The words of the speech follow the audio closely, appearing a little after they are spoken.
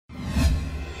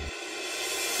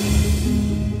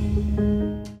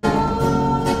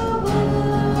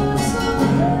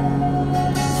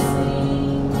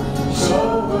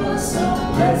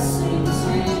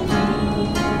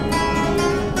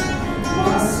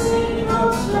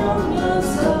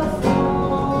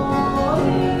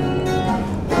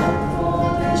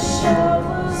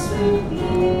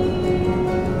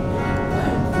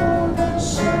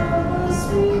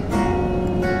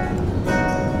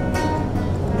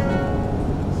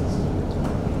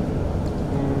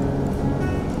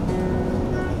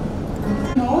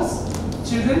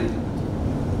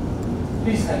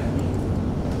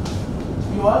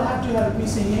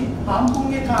हम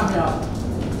होंगे कामयाब.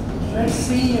 Let's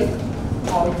see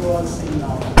how it was in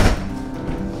now.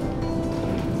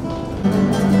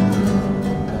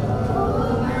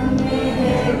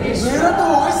 Where are the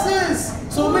voices?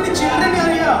 So many children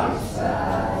are here.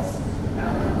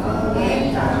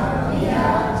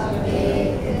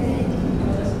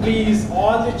 Please,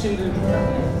 all the children,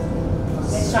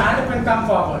 stand up and come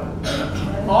forward.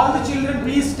 All the children,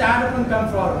 please stand up and come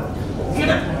forward. Get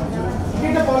up.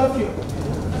 Get up, all of you.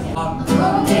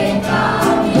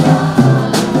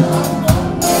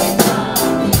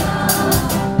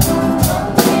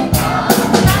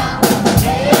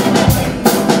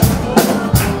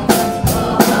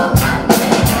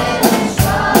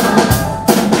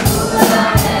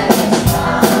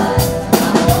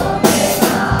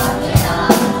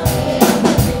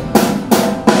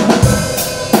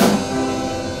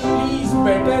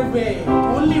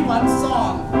 Only one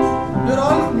song. You're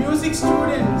all music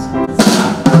students.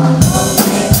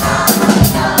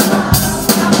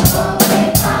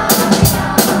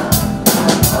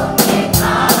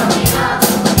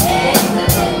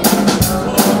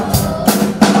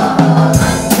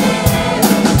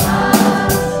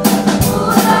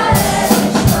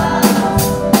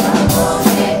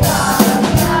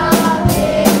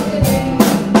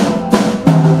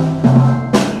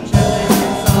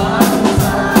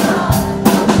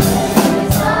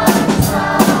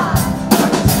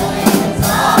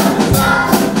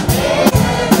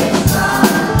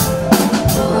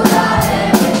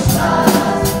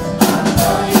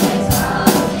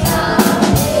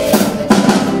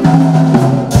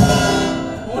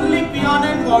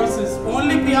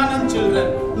 Only piano and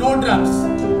children, no drums.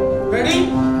 Ready?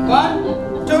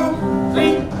 1, 2,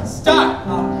 3, start.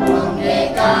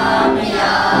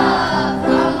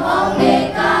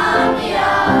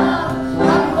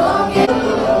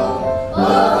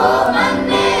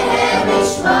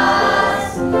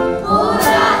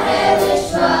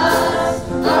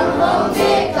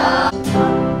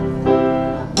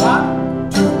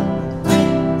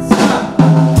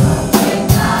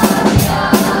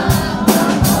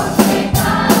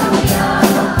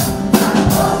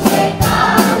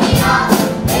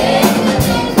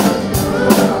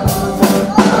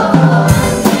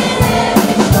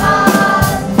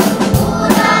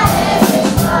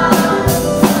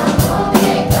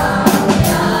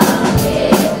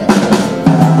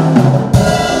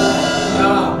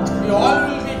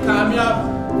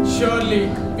 Surely.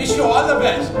 Wish you all the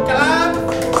best. Clap.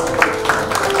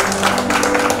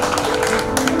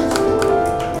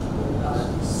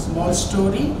 Small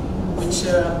story which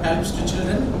helps to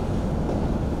children.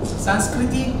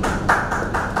 Sanskriti.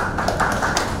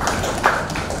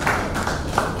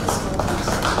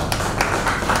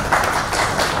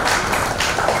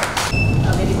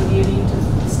 A very good evening to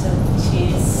Mr.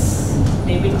 Chase,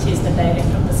 David Chase, the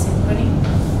director of the Symphony,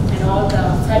 and all the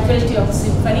faculty of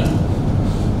Symphony.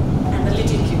 The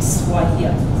little kids who are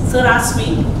here. Sir asked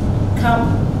me, come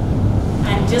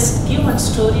and just give one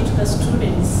story to the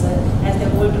students as they are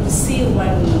going to receive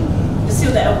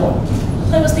the award.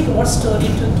 So I was thinking what story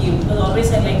to give, because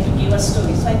always I like to give a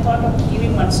story. So I thought of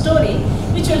giving one story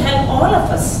which will help all of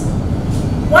us.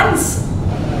 Once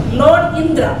Lord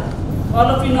Indra, all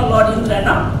of you know Lord Indra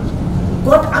now,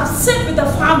 got upset with the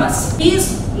farmers.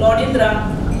 Please, Lord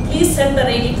Indra, please send the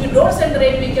rain. If you don't send the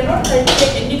rain, we cannot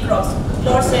cultivate any crops.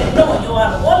 Lord said, no, you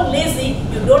are all lazy,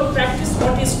 you don't practice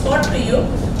what is taught to you.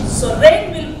 So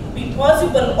rain will be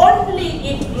possible only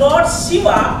if Lord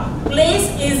Shiva plays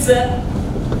his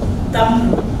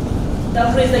Damru.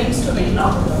 Damru is the instrument,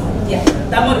 no? Yeah,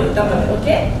 Damru,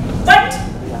 okay? But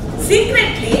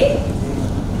secretly,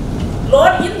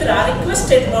 Lord Indra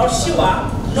requested Lord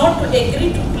Shiva not to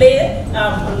agree to play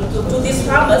to these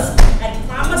farmers, and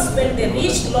farmers, when they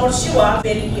reached Lord Shiva,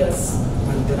 very years.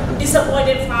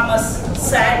 Disappointed farmers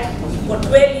sad for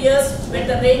 12 years when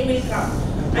the rain will come,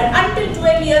 and until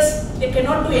 12 years they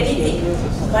cannot do anything.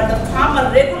 But the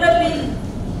farmer regularly,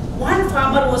 one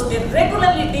farmer was there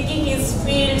regularly digging his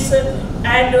fields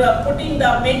and putting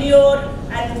the manure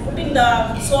and putting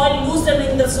the soil,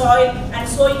 loosening the soil and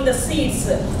sowing the seeds.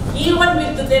 Even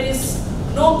with there is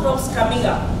no crops coming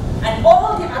up, and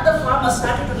all the other farmers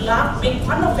started to laugh, make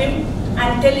fun of him,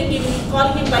 and telling him,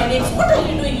 calling him by names. What are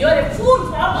you doing? You are a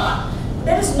fool farmer.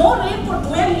 There is no rain for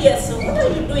 12 years. So what are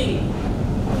you doing?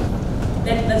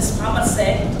 Then this farmer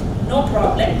said, no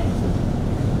problem.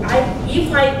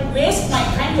 If I waste my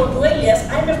time for 12 years,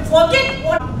 I may forget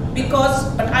what,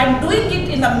 but I'm doing it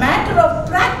in a matter of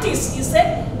practice. He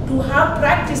said, to have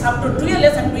practice after 12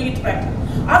 years, I'm doing it practice.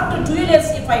 After 12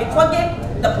 years, if I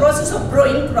forget the process of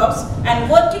growing crops and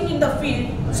working in the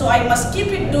field, so I must keep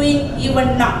it doing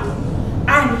even now.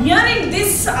 And hearing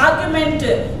this argument,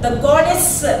 the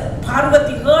goddess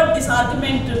Parvati heard this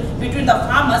argument between the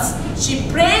farmers. She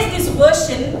praised this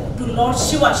version to Lord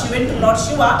Shiva. She went to Lord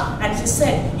Shiva and she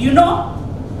said, you know,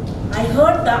 I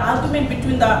heard the argument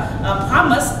between the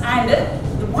farmers, and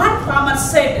one farmer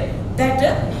said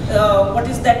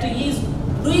that he is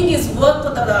doing his work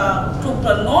for the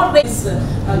to not raise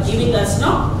giving us,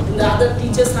 no? The other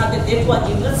teachers are there who are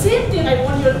giving the same thing. I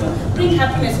want you to bring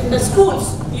happiness in the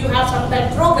schools. You have some kind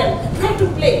of program. Try to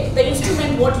play the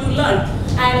instrument what you learn,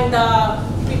 and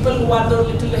people who are the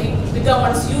little bigger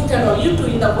ones, youth and all, you too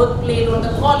in the workplace or the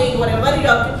college, whatever you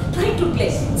are, try to play.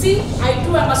 See, I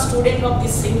too am a student of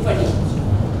this symphony.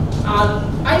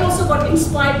 I also got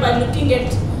inspired by looking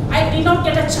at. I did not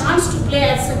get a chance to play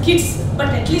as a kids, but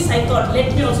at least I thought,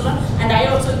 let me also learn. And I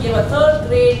also gave a 3rd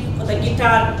grade for the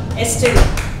guitar estate.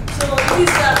 So it is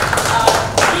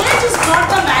age is not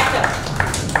the matter,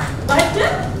 but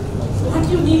what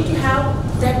you need to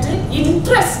have that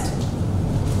interest.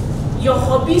 Your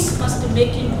hobbies must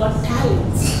make into a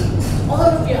talents. All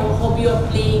of you have a hobby of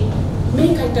playing,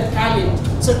 make it a talent.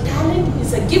 So talent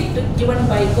is a gift given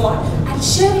by God, and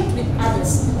share it with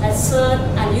others. As Sir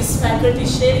and his faculty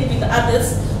share it with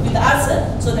others, with us,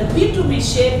 so that we too will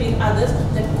share with others,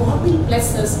 that God will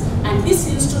bless us. And this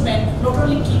instrument, not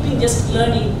only keeping just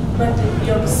learning, but we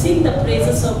have to sing the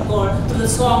praises of God through the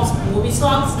songs, movie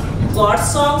songs, God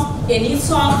songs, any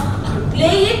song. You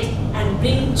play it and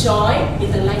bring joy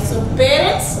in the lives of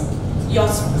parents, your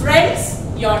friends,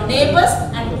 your neighbors,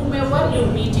 and whomever you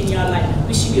meet in your life.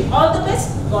 Wishing you all the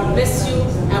best. God bless you.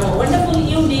 Have a wonderful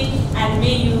evening, and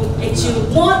may you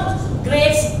achieve more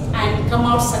grades and come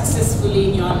out successfully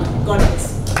in your life. God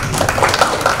bless.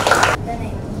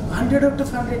 100 out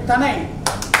of 100. Tanai.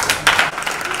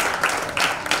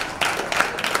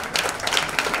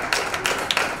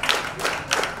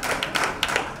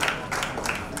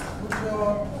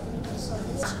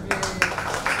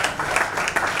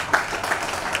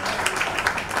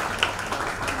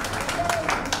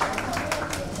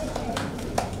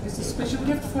 Special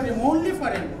gift for him, only for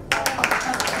him.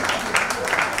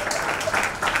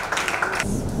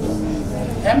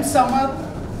 M. Samar,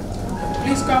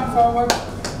 please come forward.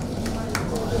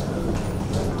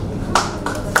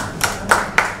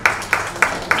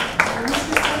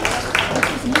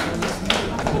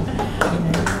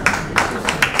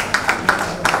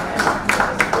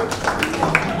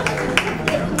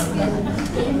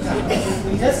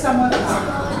 Yes, Samar.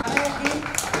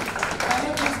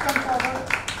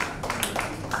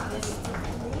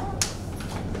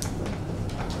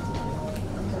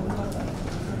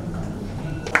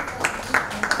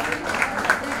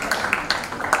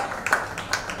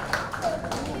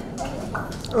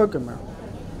 Okay, ma'am.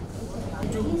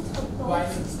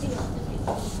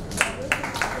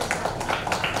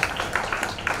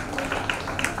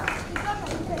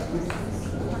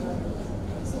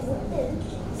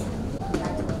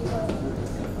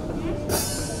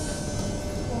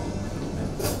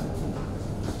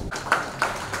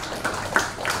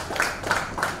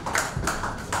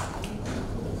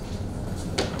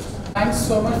 Thanks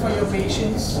so much for your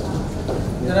patience.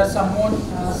 There are some more to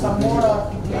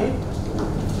play.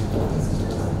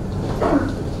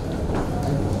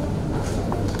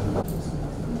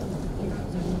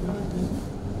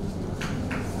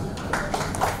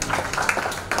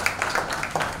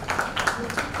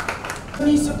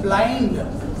 He is blind,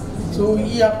 so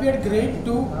he appeared great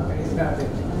to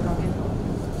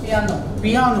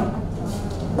piano.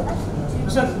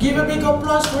 So give a big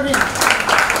applause for him.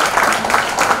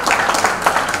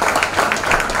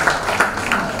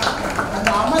 And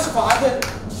Thomas' father,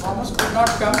 Thomas could not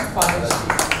come, Father's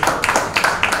Day.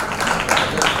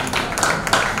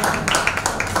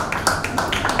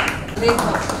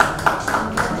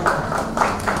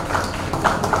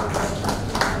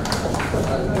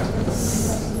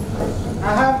 I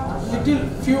have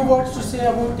few words to say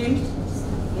about him.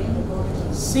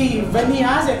 See, when he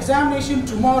has examination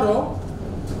tomorrow,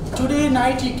 today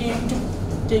night he came to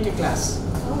take a class.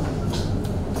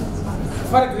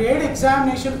 For a grade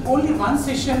examination, only one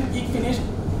session he finished,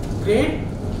 grade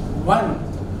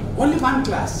 1, only one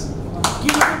class.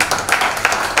 Give it.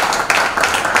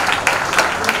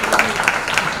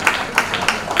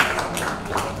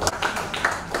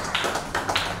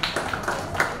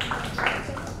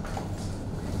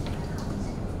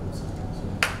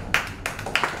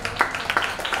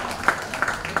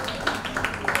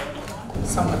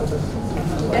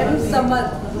 Summer.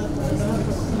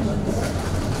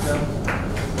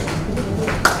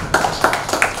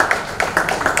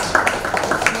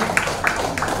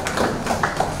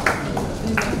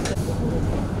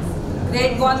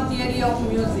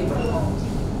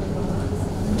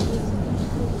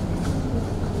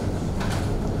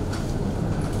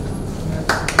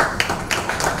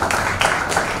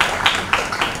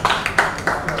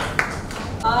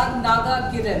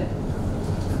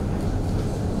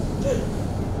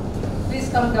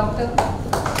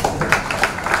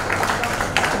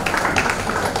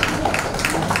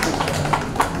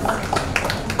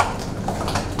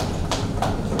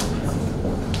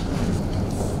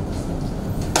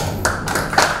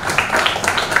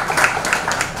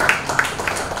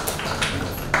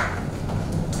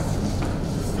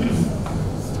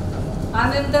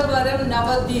 Anandavaram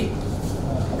Navadeep,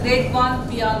 Grade 1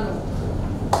 Piano.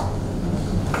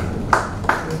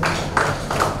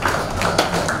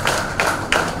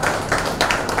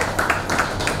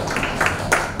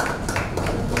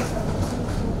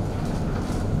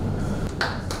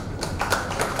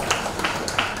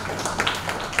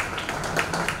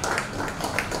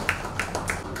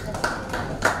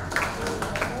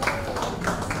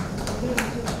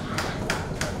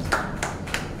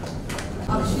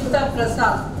 Akshita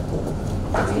Prasad.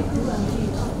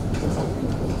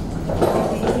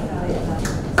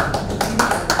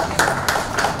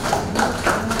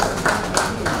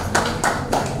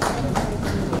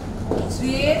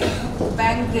 Sriye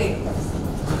Bangre,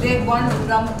 Grade 1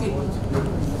 Drum Kit.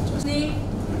 Sri,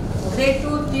 Grade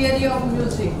 2 Theory of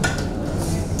Music.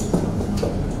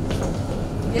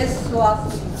 Yes,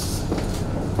 Swati.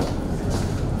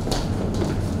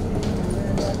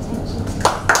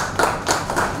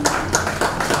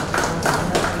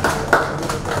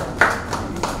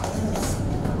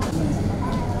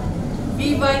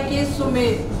 BYK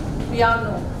Sumit,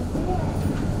 Piano,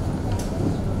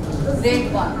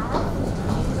 Grade 1.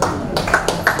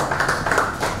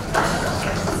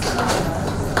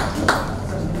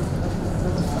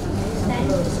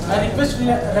 I request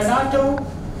Renato.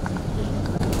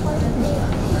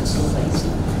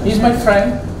 He's my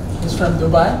friend. He's from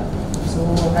Dubai. So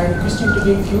I request him to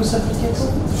give few certificates.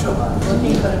 Sure.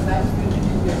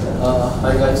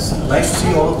 Hi guys, nice to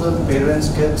see all the parents,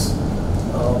 kids.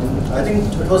 I think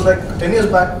it was like 10 years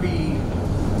back we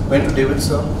went to David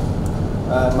sir.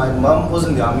 My mom was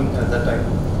in the army at that time.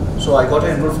 So I got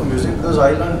enrolled for music because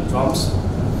I learned drums.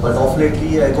 But off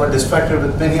lately I got distracted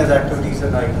with many other activities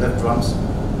and I left drums.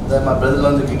 Then my brother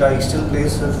learned the guitar, he still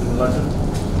plays in London.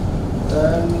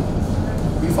 Then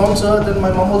we found sir, then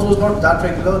my mom also was not that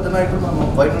regular. Then I told my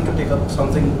mom, why don't you take up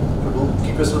something to do,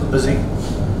 keep yourself busy.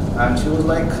 And she was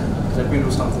like, let me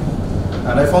do something.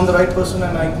 And I found the right person,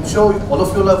 and I'm sure all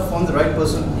of you will have found the right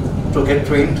person to get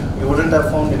trained. You wouldn't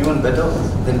have found anyone better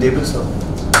than David sir.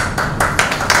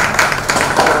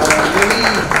 Really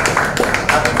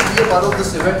happy to be a part of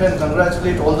this event and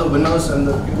congratulate all the winners and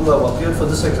the people who have appeared for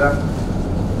this exam.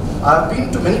 I've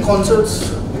been to many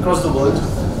concerts across the world.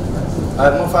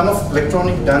 I'm a fan of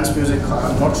electronic dance music.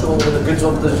 I'm not sure whether the kids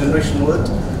of this generation know it.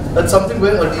 That's something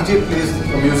where a DJ plays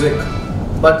the music.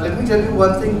 But let me tell you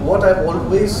one thing, what I've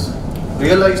always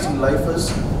realized in life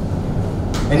is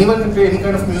anyone can play any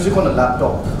kind of music on a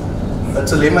laptop.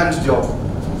 That's a layman's job.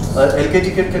 An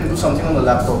LKG kid can do something on a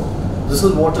laptop. This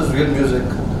is what is real music.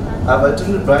 I've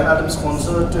attended Bryan Adams'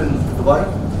 concert in Dubai.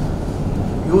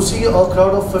 You see a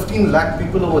crowd of 15 lakh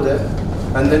people over there,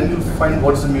 and then you'll find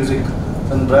what's the music.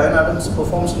 When Bryan Adams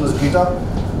performs on his guitar,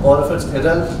 or if it's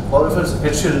Adele, or if it's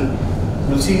Ed Sheeran,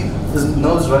 you'll see his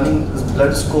nerves running, his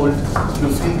blood is cold,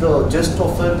 you'll feel the gist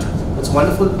of it. It's a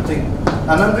wonderful thing.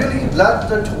 And I'm really glad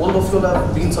that all of you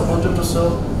have been supportive to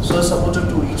Sir, Sir supportive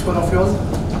to each one of you all.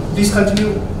 Please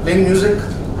continue playing music,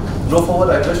 grow forward.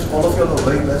 I wish all of you all the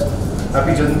very best.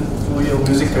 Happy journey to your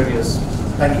music careers.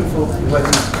 Thank you for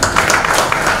inviting me.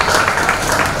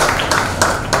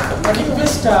 I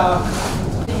request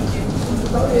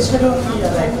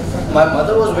My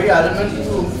mother was very adamant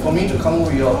for me to come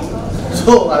over here.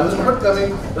 So I was not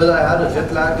coming because I had a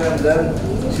jet lag, and then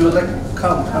she was like,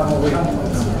 come over here.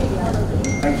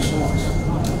 Thank you so much.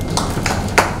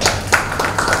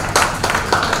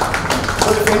 So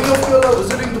if any of you are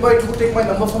visiting Dubai, do take my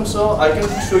number from Sir. I can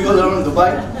show you all around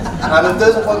Dubai. And if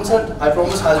there's a concert, I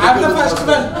promise I'll I'm give you the first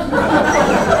one.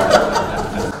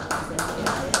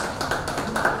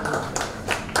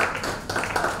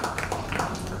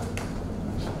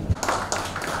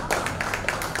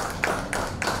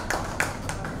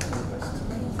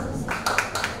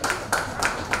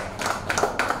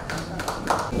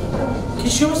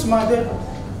 Kishore's mother,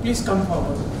 please come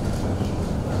forward.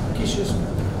 Kishore's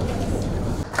mother.